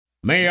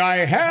May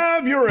I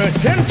have your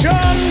attention,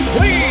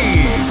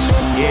 please?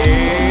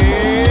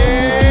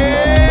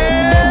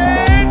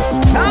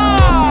 It's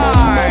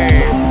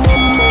time!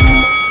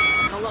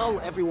 Hello,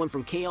 everyone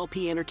from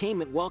K.L.P.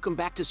 Entertainment. Welcome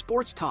back to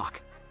Sports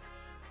Talk.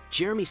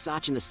 Jeremy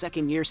Sochan, the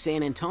second-year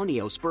San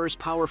Antonio Spurs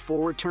power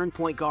forward turned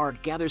point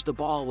guard, gathers the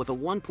ball with a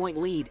 1-point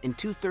lead and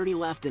 2:30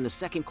 left in the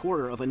second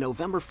quarter of a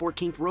November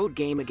 14th road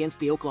game against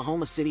the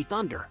Oklahoma City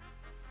Thunder.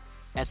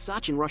 As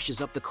Sochan rushes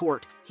up the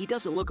court, he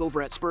doesn't look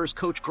over at Spurs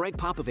coach Gregg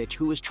Popovich,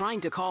 who is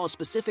trying to call a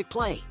specific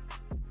play.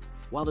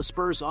 While the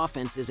Spurs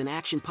offense is in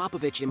action,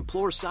 Popovich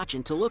implores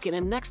Sochan to look at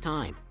him next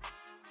time.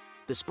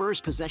 The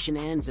Spurs possession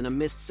ends in a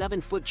missed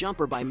 7-foot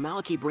jumper by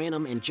Malaki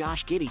Branham, and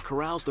Josh Giddey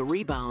corrals the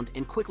rebound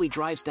and quickly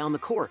drives down the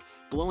court,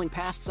 blowing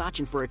past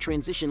Sochan for a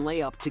transition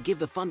layup to give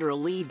the Thunder a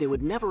lead they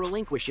would never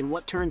relinquish in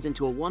what turns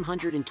into a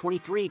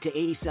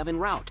 123-87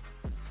 rout.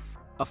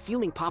 A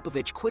fuming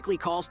Popovich quickly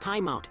calls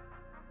timeout.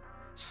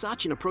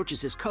 Sochan approaches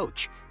his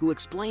coach, who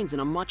explains in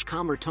a much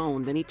calmer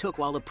tone than he took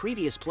while the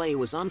previous play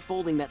was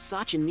unfolding that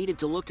Sochan needed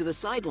to look to the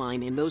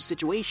sideline in those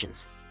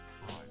situations.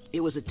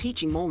 It was a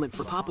teaching moment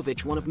for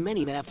Popovich, one of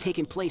many that have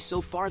taken place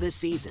so far this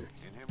season.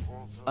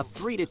 A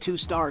 3-2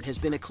 start has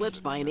been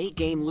eclipsed by an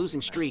 8-game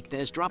losing streak that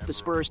has dropped the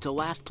Spurs to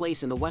last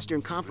place in the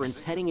Western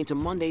Conference heading into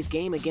Monday's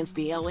game against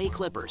the LA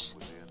Clippers.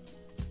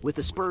 With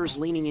the Spurs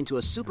leaning into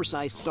a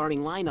supersized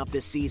starting lineup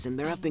this season,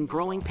 there have been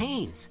growing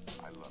pains.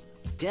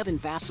 Devin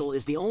Vassell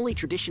is the only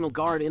traditional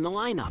guard in the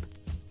lineup.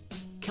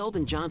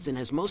 Keldon Johnson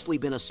has mostly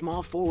been a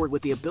small forward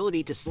with the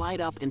ability to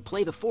slide up and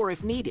play the 4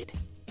 if needed.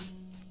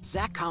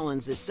 Zach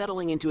Collins is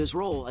settling into his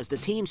role as the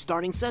team's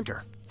starting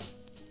center.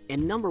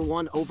 And number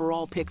 1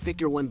 overall pick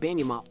Victor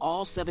Wembanyama,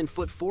 all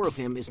 7'4" of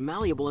him, is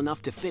malleable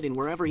enough to fit in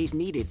wherever he's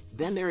needed.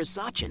 Then there is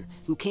Sochan,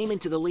 who came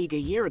into the league a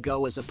year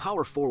ago as a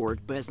power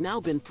forward but has now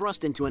been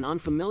thrust into an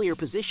unfamiliar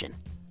position.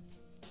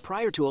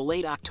 Prior to a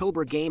late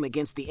October game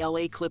against the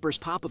LA Clippers,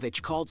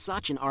 Popovich called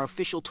Sochan our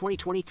official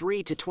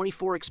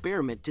 2023-24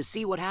 experiment to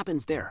see what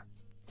happens there.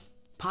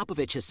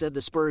 Popovich has said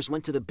the Spurs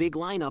went to the big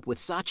lineup with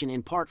Sochan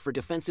in part for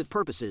defensive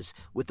purposes,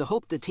 with the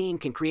hope the team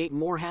can create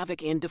more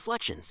havoc and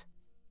deflections.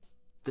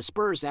 The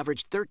Spurs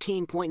averaged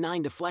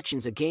 13.9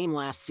 deflections a game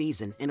last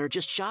season and are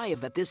just shy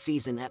of that this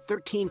season at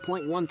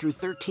 13.1 through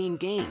 13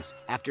 games.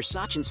 After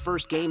Sochan's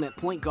first game at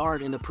point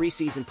guard in the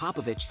preseason,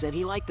 Popovich said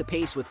he liked the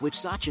pace with which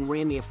Sochan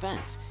ran the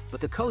offense, but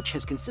the coach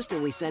has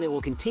consistently said it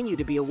will continue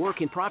to be a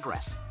work in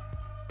progress.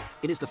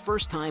 "It is the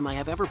first time I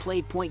have ever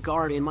played point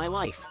guard in my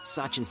life,"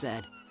 Sochan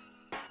said.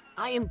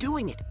 "I am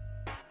doing it.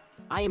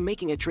 I am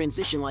making a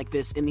transition like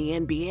this in the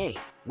NBA,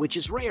 which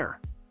is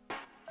rare.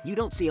 You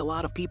don't see a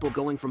lot of people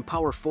going from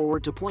power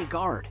forward to point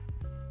guard.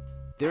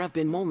 There have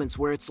been moments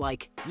where it's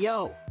like,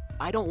 yo,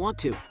 I don't want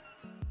to.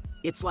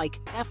 It's like,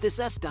 F this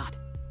S dot.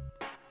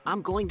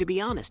 I'm going to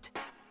be honest.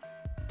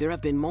 There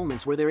have been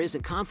moments where there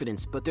isn't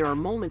confidence, but there are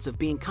moments of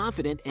being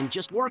confident and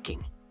just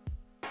working.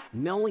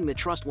 Knowing the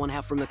trust one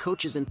have from the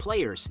coaches and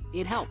players,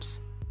 it helps."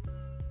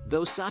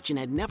 Though Sochan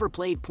had never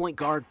played point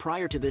guard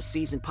prior to this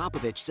season,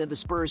 Popovich said the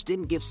Spurs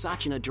didn't give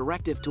Sochan a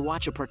directive to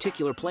watch a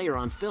particular player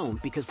on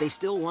film because they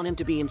still want him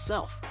to be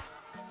himself.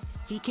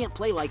 He can't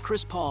play like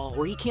Chris Paul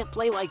or he can't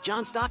play like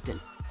John Stockton.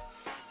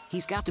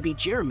 He's got to be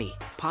Jeremy,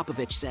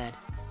 Popovich said.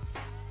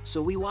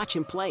 So we watch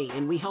him play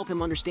and we help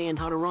him understand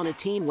how to run a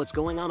team, what's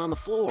going on the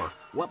floor,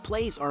 what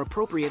plays are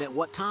appropriate at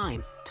what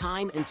time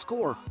and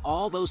score,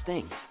 all those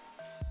things.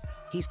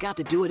 He's got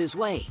to do it his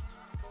way.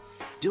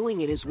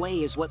 Doing it his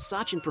way is what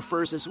Sochan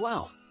prefers as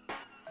well.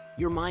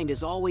 Your mind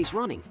is always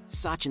running,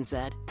 Sochan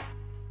said.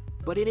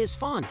 But it is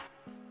fun.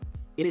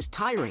 It is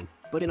tiring,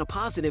 but in a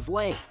positive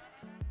way.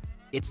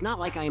 It's not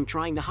like I am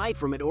trying to hide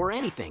from it or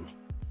anything.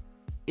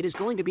 It is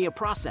going to be a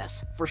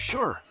process, for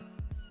sure.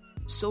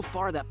 So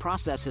far, that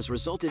process has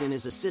resulted in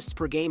his assists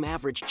per game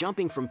average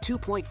jumping from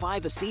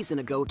 2.5 a season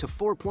ago to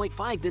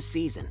 4.5 this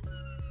season.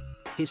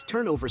 His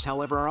turnovers,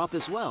 however, are up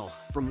as well,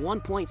 from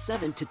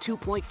 1.7 to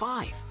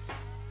 2.5.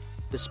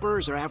 The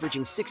Spurs are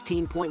averaging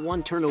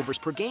 16.1 turnovers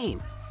per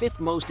game, 5th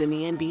most in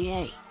the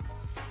NBA.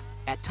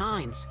 At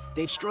times,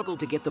 they've struggled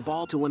to get the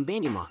ball to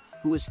Wembanyama,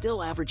 who is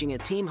still averaging a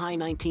team-high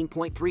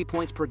 19.3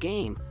 points per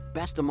game,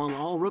 best among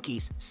all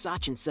rookies.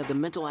 Sochan said the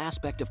mental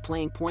aspect of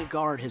playing point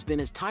guard has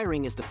been as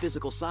tiring as the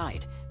physical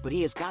side, but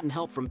he has gotten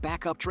help from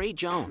backup Tre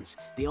Jones,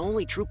 the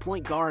only true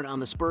point guard on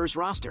the Spurs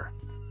roster.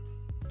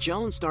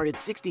 Jones started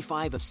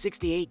 65 of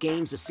 68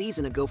 games a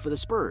season ago for the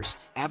Spurs,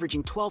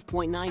 averaging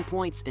 12.9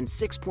 points and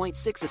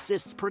 6.6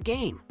 assists per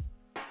game.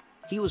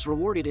 He was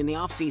rewarded in the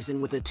offseason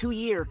with a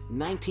 2-year,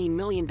 $19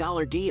 million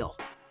deal.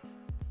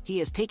 He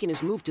has taken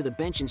his move to the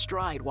bench in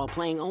stride while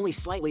playing only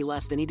slightly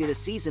less than he did a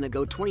season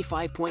ago,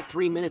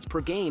 25.3 minutes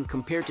per game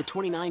compared to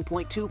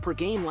 29.2 per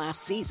game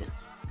last season.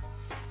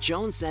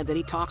 Jones said that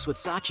he talks with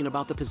Sochan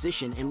about the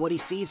position and what he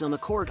sees on the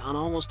court on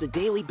almost a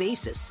daily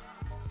basis.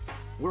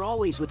 "We're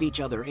always with each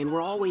other and we're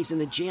always in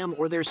the gym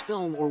or there's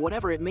film or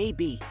whatever it may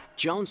be,"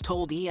 Jones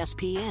told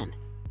ESPN.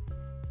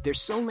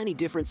 There's so many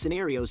different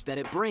scenarios that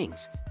it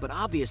brings, but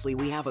obviously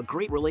we have a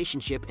great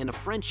relationship and a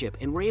friendship,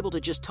 and we're able to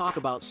just talk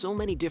about so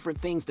many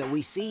different things that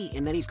we see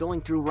and that he's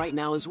going through right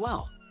now as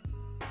well.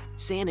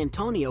 San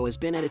Antonio has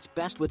been at its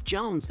best with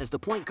Jones as the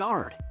point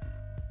guard.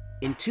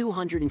 In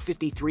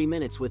 253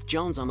 minutes with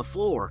Jones on the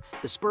floor,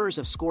 the Spurs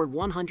have scored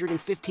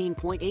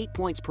 115.8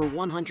 points per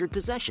 100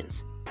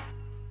 possessions.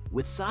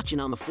 With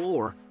Sochan on the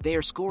floor, they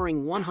are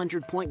scoring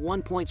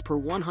 100.1 points per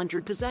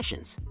 100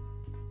 possessions.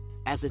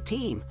 As a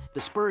team, the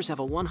Spurs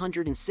have a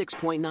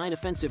 106.9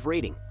 offensive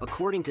rating.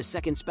 According to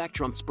Second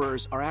Spectrum,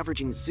 Spurs are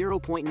averaging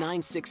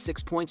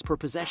 0.966 points per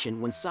possession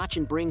when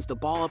Sochan brings the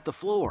ball up the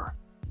floor.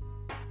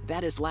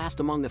 That is last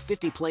among the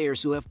 50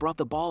 players who have brought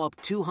the ball up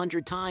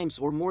 200 times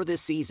or more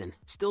this season.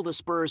 Still, the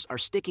Spurs are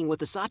sticking with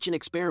the Sochan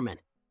experiment.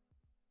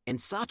 And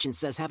Sochan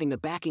says having the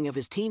backing of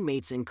his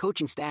teammates and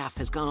coaching staff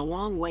has gone a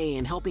long way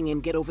in helping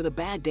him get over the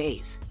bad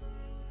days.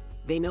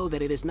 They know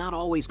that it is not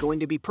always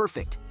going to be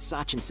perfect,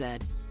 Sochan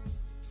said.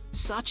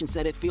 Sochan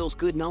said it feels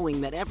good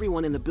knowing that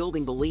everyone in the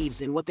building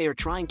believes in what they are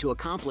trying to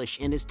accomplish,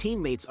 and his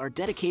teammates are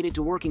dedicated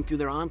to working through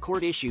their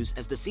on-court issues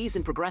as the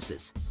season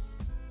progresses.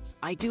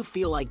 I do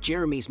feel like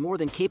Jeremy's more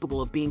than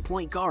capable of being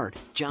point guard,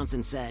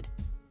 Johnson said.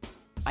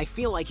 I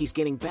feel like he's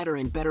getting better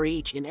and better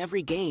each and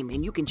every game,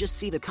 and you can just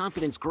see the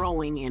confidence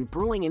growing and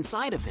brewing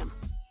inside of him.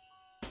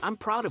 I'm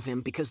proud of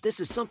him because this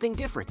is something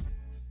different.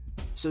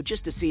 So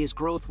just to see his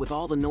growth with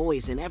all the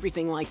noise and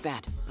everything like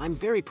that, I'm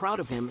very proud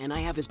of him, and I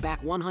have his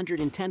back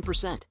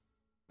 110%.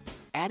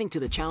 Adding to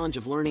the challenge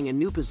of learning a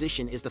new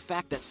position is the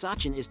fact that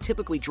Sochan is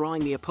typically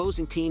drawing the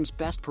opposing team's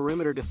best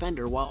perimeter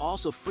defender while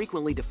also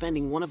frequently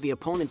defending one of the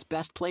opponent's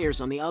best players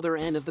on the other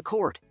end of the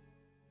court.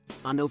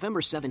 On November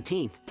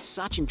 17th,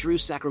 Sochan drew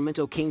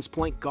Sacramento Kings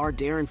point guard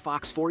De'Aaron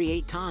Fox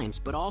 48 times,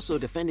 but also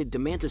defended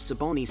Domantas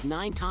Sabonis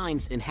 9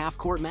 times in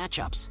half-court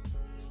matchups.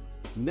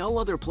 No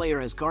other player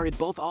has guarded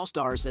both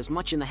All-Stars as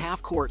much in the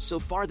half-court so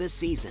far this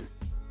season.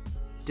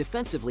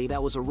 Defensively,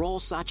 that was a role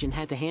Sochan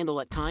had to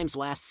handle at times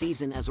last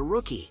season as a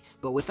rookie,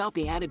 but without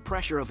the added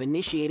pressure of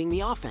initiating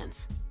the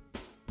offense.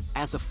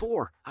 As a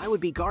 4, I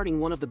would be guarding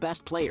one of the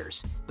best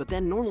players, but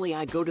then normally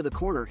I'd go to the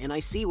corner and I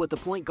see what the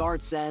point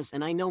guard says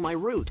and I know my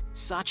route,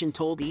 Sochan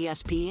told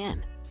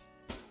ESPN.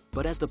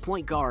 But as the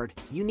point guard,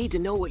 you need to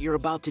know what you're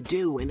about to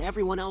do and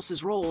everyone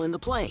else's role in the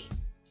play.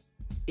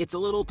 It's a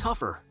little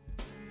tougher.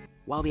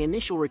 While the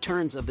initial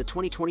returns of the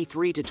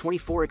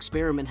 2023-24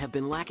 experiment have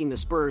been lacking, the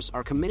Spurs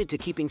are committed to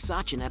keeping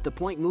Sochan at the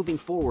point moving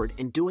forward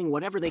and doing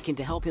whatever they can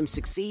to help him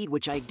succeed,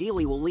 which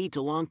ideally will lead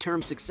to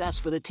long-term success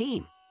for the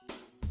team.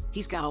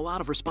 He's got a lot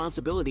of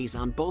responsibilities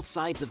on both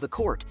sides of the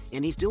court,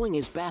 and he's doing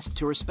his best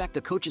to respect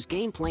the coach's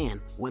game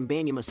plan,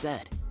 Wembanyama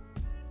said.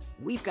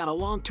 We've got a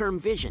long-term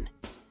vision.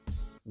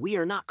 We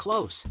are not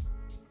close,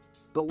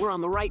 but we're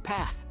on the right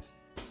path.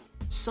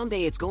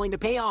 Someday it's going to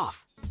pay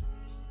off.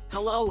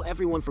 Hello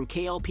everyone from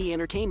K.L.P.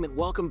 Entertainment,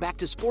 welcome back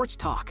to Sports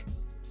Talk.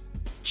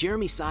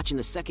 Jeremy Sochan,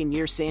 the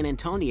second-year San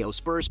Antonio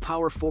Spurs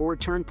power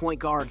forward turned point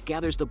guard,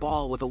 gathers the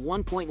ball with a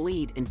 1-point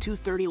lead and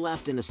 2:30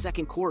 left in the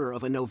second quarter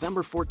of a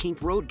November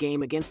 14th road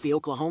game against the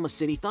Oklahoma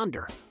City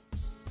Thunder.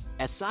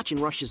 As Sochan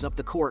rushes up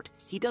the court,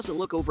 he doesn't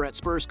look over at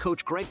Spurs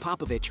coach Greg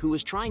Popovich, who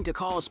is trying to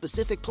call a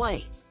specific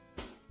play.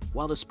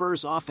 While the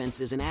Spurs offense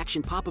is in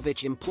action,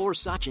 Popovich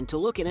implores Sochan to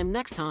look at him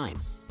next time.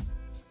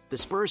 The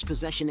Spurs'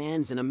 possession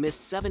ends in a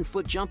missed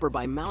 7-foot jumper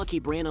by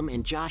Malaki Branham,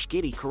 and Josh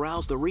Giddey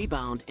corrals the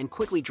rebound and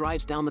quickly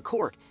drives down the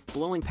court,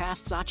 blowing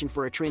past Sochan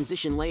for a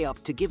transition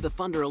layup to give the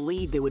Thunder a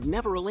lead they would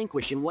never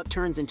relinquish in what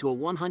turns into a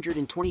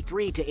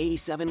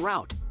 123-87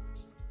 rout.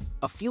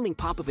 A fuming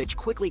Popovich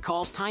quickly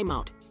calls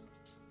timeout.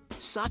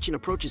 Sochan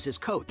approaches his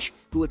coach,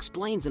 who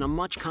explains in a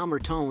much calmer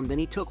tone than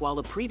he took while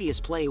the previous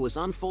play was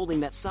unfolding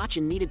that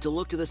Sochan needed to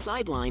look to the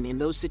sideline in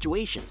those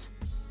situations.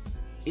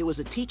 It was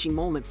a teaching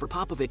moment for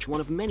Popovich, one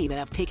of many that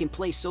have taken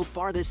place so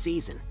far this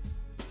season.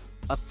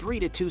 A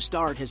 3-2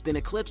 start has been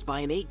eclipsed by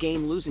an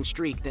 8-game losing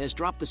streak that has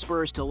dropped the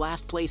Spurs to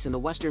last place in the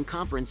Western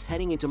Conference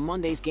heading into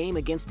Monday's game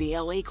against the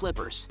LA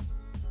Clippers.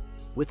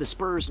 With the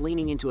Spurs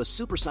leaning into a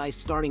supersized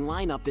starting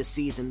lineup this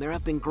season, there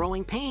have been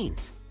growing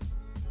pains.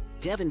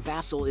 Devin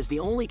Vassell is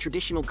the only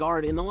traditional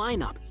guard in the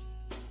lineup.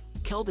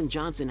 Keldon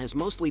Johnson has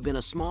mostly been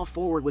a small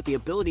forward with the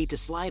ability to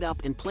slide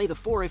up and play the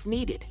 4 if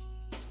needed.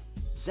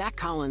 Zach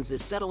Collins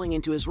is settling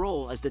into his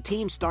role as the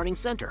team's starting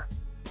center.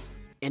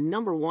 And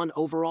number 1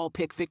 overall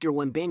pick Victor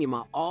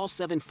Wembanyama, all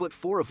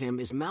 7'4" of him,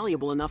 is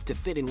malleable enough to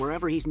fit in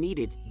wherever he's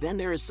needed. Then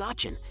there is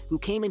Sochan, who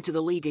came into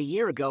the league a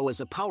year ago as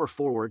a power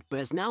forward but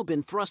has now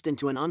been thrust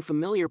into an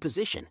unfamiliar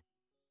position.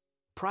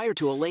 Prior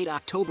to a late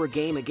October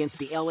game against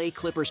the LA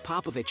Clippers,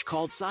 Popovich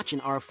called Sochan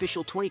our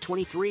official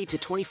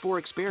 2023-24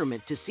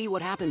 experiment to see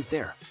what happens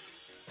there.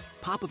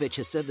 Popovich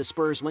has said the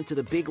Spurs went to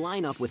the big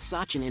lineup with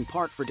Sochan in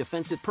part for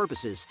defensive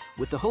purposes,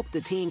 with the hope the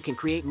team can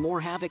create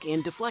more havoc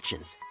and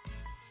deflections.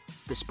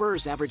 The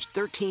Spurs averaged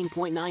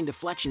 13.9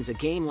 deflections a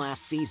game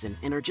last season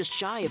and are just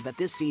shy of that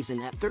this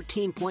season at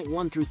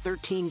 13.1 through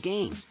 13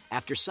 games.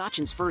 After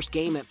Sochan's first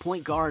game at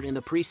point guard in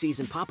the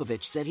preseason,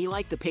 Popovich said he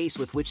liked the pace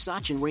with which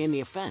Sochan ran the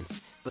offense,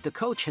 but the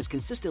coach has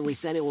consistently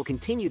said it will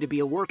continue to be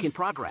a work in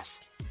progress.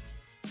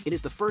 "It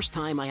is the first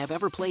time I have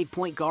ever played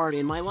point guard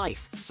in my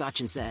life,"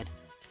 Sochan said.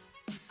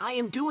 "I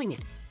am doing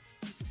it.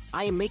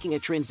 I am making a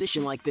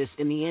transition like this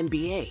in the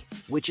NBA,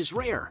 which is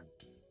rare.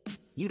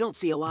 You don't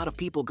see a lot of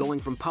people going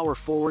from power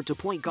forward to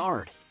point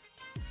guard.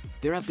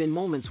 There have been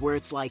moments where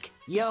it's like,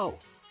 yo,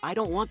 I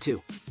don't want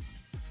to."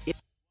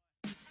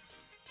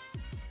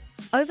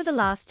 Over the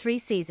last 3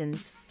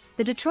 seasons,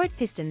 the Detroit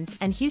Pistons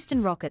and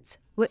Houston Rockets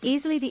were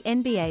easily the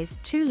NBA's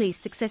 2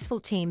 least successful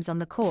teams on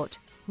the court,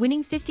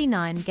 winning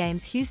 59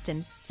 games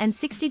Houston and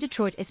 60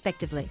 Detroit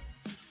respectively.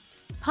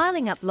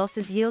 Piling up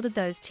losses yielded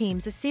those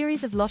teams a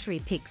series of lottery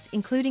picks,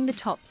 including the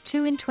top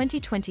 2 in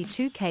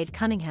 2022 Cade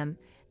Cunningham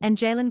and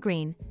Jalen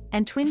Green,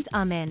 and twins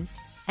Amen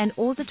and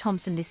Orza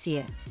Thompson this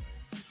year.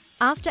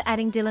 After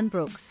adding Dylan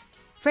Brooks,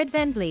 Fred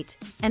VanVleet,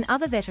 and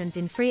other veterans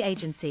in free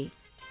agency,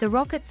 the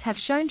Rockets have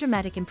shown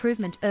dramatic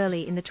improvement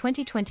early in the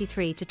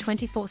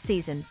 2023-24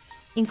 season,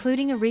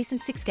 including a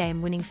recent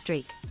 6-game winning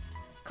streak.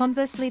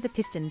 Conversely, the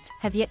Pistons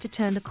have yet to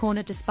turn the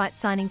corner despite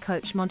signing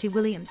coach Monty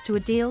Williams to a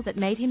deal that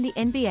made him the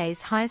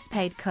NBA's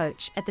highest-paid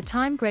coach at the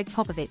time. Greg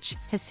Popovich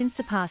has since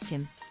surpassed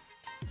him.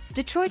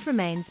 Detroit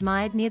remains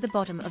mired near the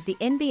bottom of the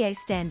NBA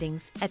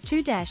standings at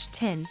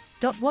 2-10.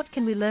 What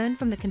can we learn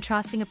from the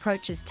contrasting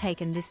approaches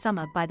taken this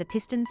summer by the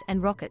Pistons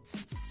and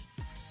Rockets?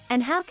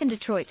 And how can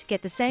Detroit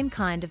get the same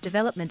kind of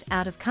development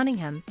out of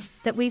Cunningham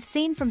that we've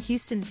seen from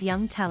Houston's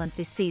young talent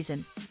this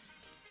season?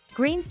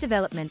 Green's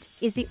development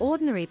is the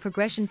ordinary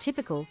progression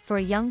typical for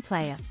a young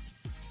player.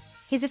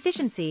 His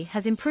efficiency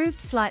has improved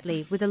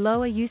slightly with a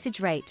lower usage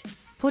rate,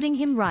 putting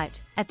him right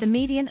at the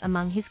median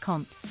among his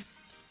comps.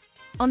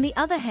 On the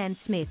other hand,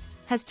 Smith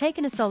has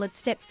taken a solid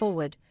step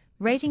forward,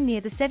 rating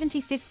near the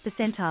 75th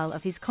percentile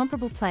of his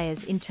comparable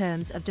players in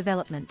terms of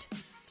development.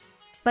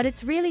 But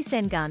it's really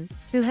Sengun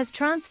who has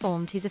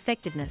transformed his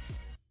effectiveness.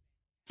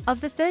 Of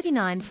the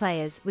 39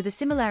 players with a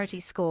similarity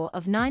score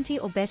of 90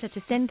 or better to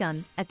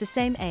Sengun at the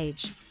same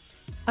age,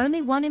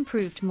 only one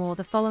improved more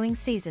the following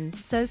season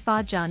so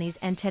far: Giannis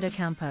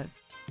Antetokounmpo.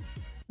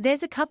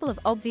 There's a couple of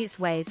obvious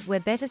ways where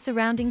better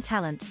surrounding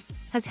talent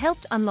has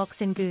helped unlock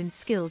Sengun's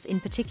skills in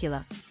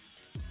particular.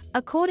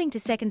 According to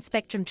Second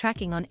Spectrum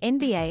tracking on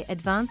NBA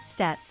Advanced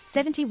Stats,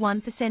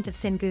 71% of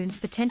Sengun's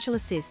potential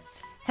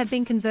assists have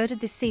been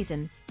converted this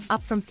season,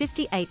 up from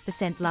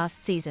 58%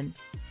 last season.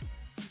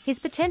 His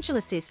potential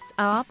assists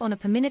are up on a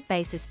per-minute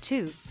basis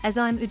too, as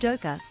Ime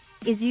Udoka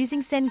is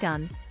using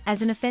Sengun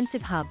as an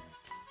offensive hub.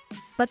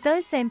 But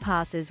those same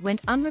passes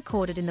went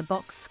unrecorded in the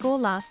box score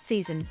last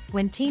season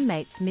when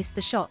teammates missed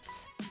the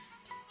shots.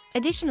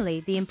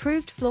 Additionally, the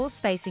improved floor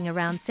spacing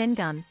around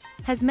Sengun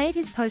has made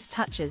his post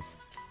touches,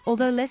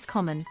 although less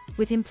common,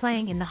 with him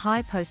playing in the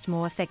high post,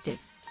 more effective.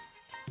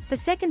 The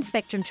Second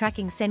Spectrum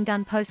tracking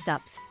Sengun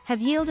post-ups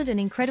have yielded an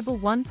incredible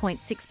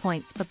 1.6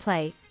 points per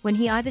play when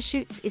he either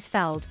shoots, is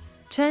fouled,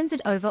 turns it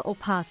over or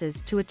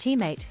passes to a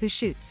teammate who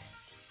shoots.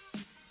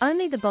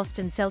 Only the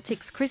Boston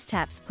Celtics'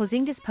 Kristaps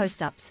Porzingis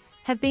post-ups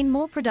have been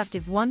more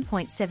productive,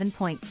 1.7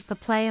 points per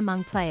play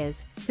among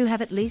players who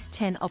have at least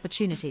 10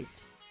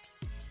 opportunities.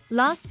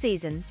 Last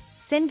season,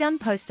 Sengun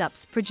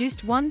post-ups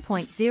produced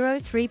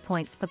 1.03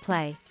 points per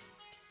play.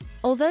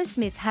 Although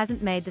Smith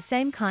hasn't made the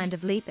same kind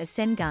of leap as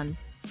Sengun,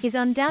 he's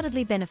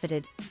undoubtedly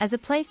benefited as a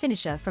play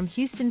finisher from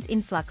Houston's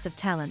influx of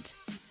talent.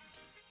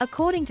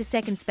 According to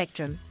Second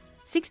Spectrum,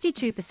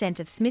 62%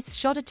 of Smith's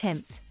shot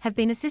attempts have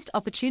been assist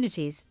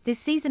opportunities this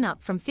season,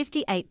 up from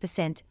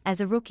 58%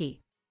 as a rookie.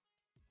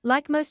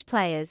 Like most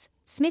players,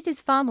 Smith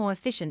is far more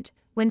efficient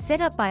when set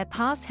up by a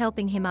pass,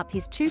 helping him up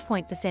his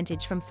 2-point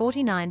percentage from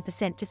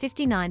 49% to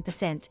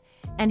 59%,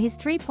 and his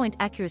 3-point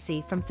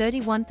accuracy from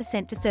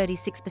 31% to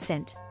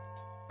 36%.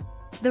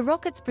 The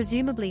Rockets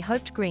presumably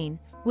hoped Green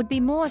would be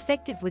more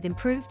effective with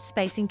improved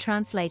spacing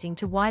translating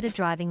to wider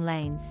driving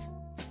lanes.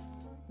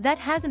 That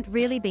hasn't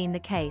really been the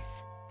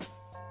case.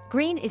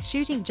 Green is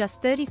shooting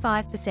just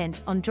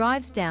 35% on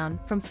drives, down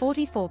from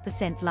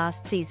 44%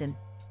 last season.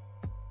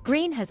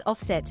 Green has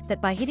offset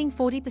that by hitting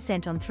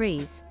 40% on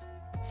threes,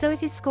 so if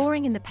his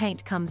scoring in the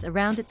paint comes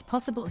around, it's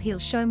possible he'll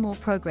show more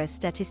progress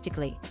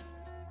statistically.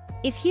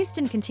 If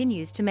Houston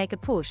continues to make a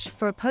push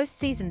for a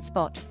postseason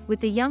spot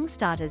with the young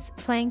starters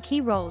playing key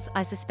roles,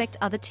 I suspect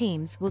other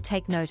teams will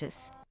take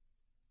notice.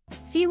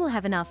 Few will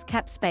have enough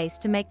cap space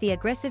to make the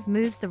aggressive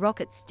moves the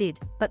Rockets did,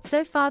 but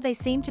so far they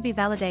seem to be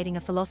validating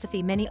a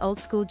philosophy many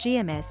old-school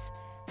GMs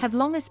have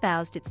long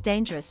espoused: it's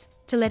dangerous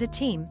to let a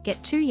team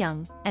get too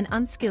young and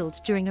unskilled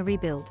during a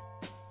rebuild.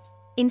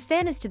 In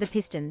fairness to the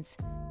Pistons,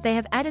 they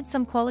have added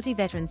some quality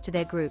veterans to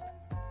their group,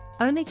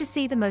 only to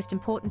see the most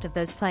important of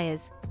those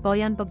players,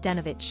 Bojan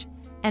Bogdanovic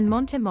and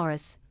Monte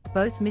Morris,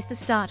 both miss the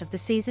start of the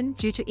season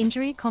due to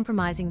injury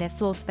compromising their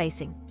floor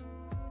spacing.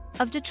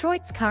 Of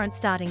Detroit's current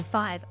starting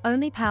five,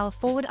 only power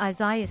forward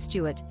Isaiah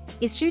Stewart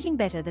is shooting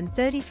better than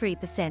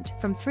 33%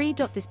 from three.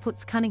 This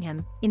puts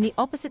Cunningham in the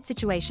opposite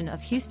situation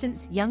of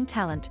Houston's young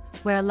talent,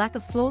 where a lack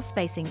of floor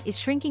spacing is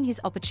shrinking his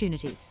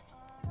opportunities.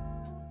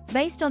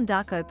 Based on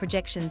Darko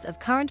projections of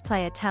current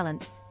player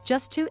talent,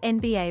 just two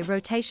NBA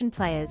rotation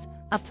players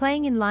are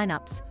playing in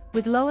lineups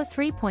with lower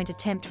three-point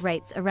attempt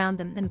rates around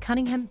them than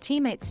Cunningham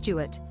teammate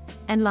Stewart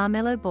and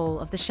LaMelo Ball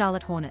of the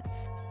Charlotte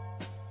Hornets.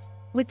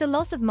 With the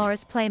loss of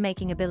Morris'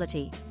 playmaking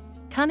ability,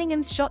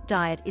 Cunningham's shot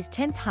diet is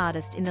 10th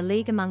hardest in the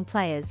league among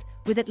players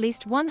with at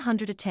least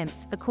 100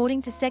 attempts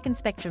according to Second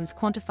Spectrum's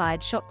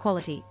quantified shot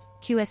quality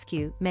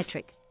 (QSQ)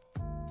 metric.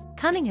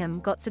 Cunningham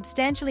got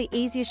substantially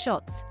easier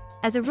shots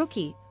as a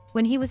rookie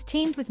when he was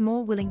teamed with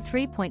more willing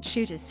three-point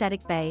shooters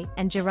Saddiq Bey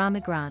and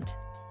Jerami Grant.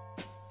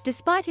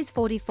 Despite his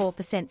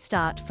 44%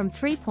 start from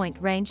three-point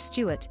range,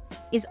 Stewart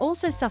is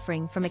also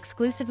suffering from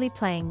exclusively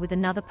playing with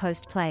another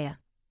post player.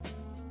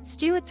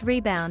 Stewart's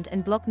rebound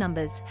and block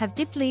numbers have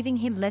dipped, leaving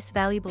him less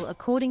valuable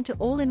according to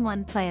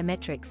all-in-one player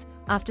metrics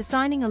after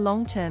signing a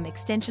long-term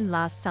extension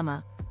last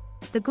summer.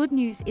 The good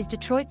news is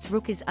Detroit's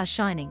rookies are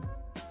shining.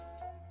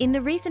 In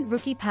the recent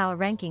rookie power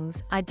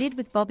rankings I did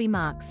with Bobby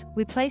Marks,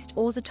 we placed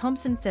Orza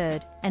Thompson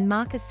third and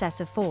Marcus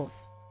Sasser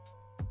fourth.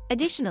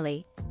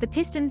 Additionally, the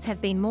Pistons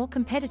have been more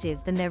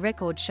competitive than their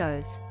record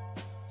shows.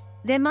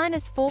 Their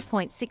minus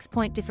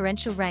 4.6-point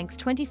differential ranks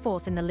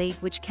 24th in the league,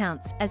 which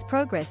counts as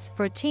progress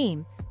for a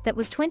team that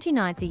was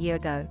 29th a year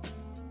ago.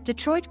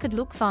 Detroit could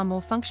look far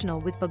more functional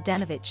with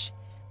Bogdanović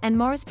and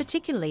Morris,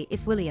 particularly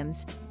if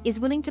Williams is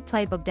willing to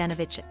play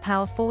Bogdanović at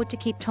power forward to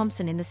keep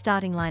Thompson in the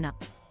starting lineup.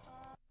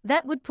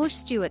 That would push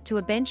Stewart to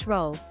a bench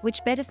role,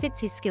 which better fits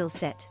his skill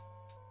set.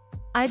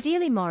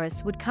 Ideally,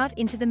 Morris would cut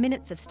into the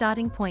minutes of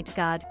starting point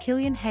guard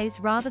Killian Hayes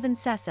rather than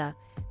Sasser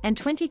and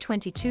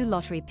 2022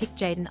 lottery pick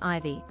Jaden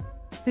Ivey,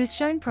 who's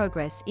shown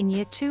progress in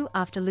year two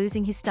after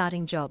losing his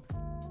starting job.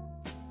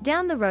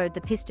 Down the road,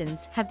 the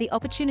Pistons have the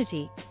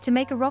opportunity to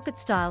make a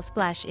Rocket-style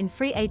splash in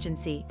free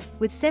agency,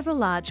 with several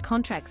large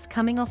contracts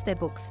coming off their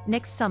books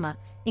next summer,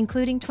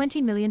 including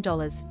 $20 million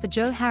for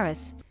Joe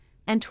Harris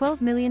and $12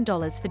 million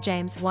for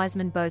James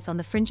Wiseman, both on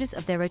the fringes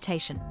of their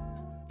rotation.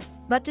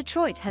 But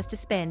Detroit has to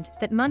spend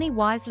that money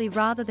wisely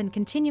rather than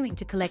continuing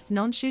to collect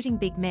non-shooting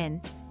big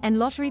men and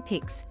lottery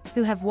picks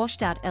who have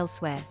washed out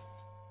elsewhere.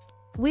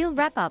 We'll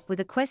wrap up with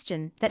a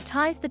question that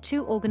ties the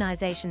two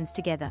organizations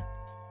together.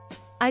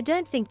 I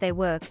don't think they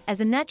work as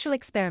a natural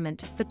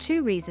experiment for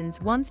two reasons,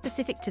 one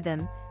specific to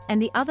them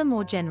and the other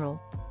more general.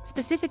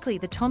 Specifically,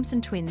 the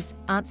Thompson twins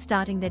aren't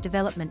starting their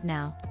development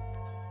now.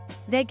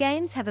 Their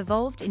games have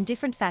evolved in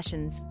different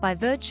fashions by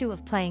virtue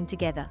of playing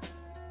together.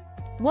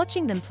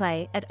 Watching them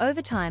play at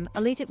Overtime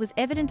Elite, it was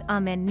evident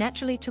Amen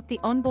naturally took the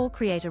on-ball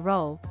creator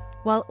role,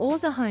 while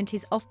Orza honed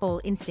his off-ball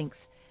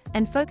instincts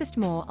and focused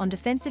more on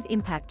defensive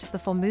impact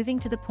before moving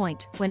to the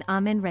point when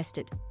Amen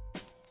rested.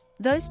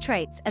 Those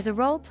traits as a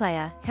role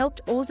player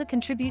helped Orza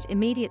contribute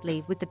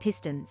immediately with the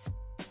Pistons.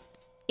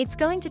 It's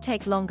going to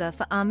take longer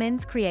for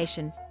Amen's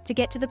creation to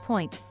get to the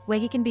point where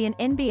he can be an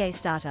NBA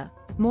starter.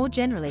 More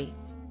generally,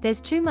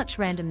 there's too much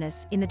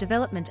randomness in the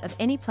development of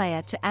any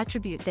player to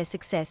attribute their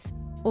success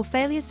or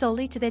failure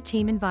solely to their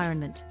team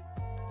environment.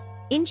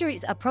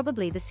 Injuries are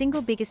probably the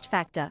single biggest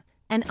factor,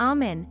 and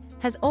Amen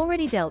has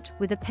already dealt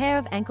with a pair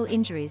of ankle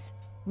injuries,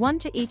 one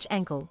to each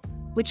ankle,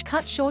 which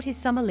cut short his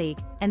summer league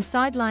and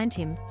sidelined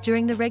him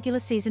during the regular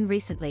season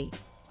recently.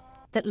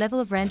 That level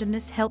of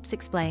randomness helps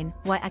explain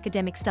why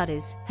academic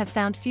studies have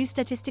found few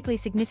statistically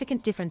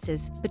significant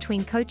differences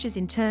between coaches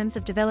in terms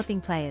of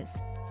developing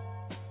players.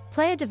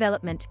 Player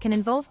development can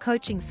involve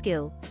coaching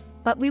skill,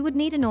 but we would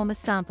need enormous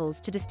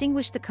samples to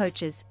distinguish the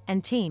coaches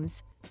and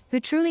teams who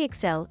truly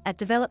excel at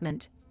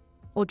development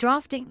or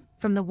drafting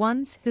from the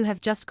ones who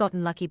have just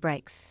gotten lucky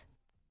breaks.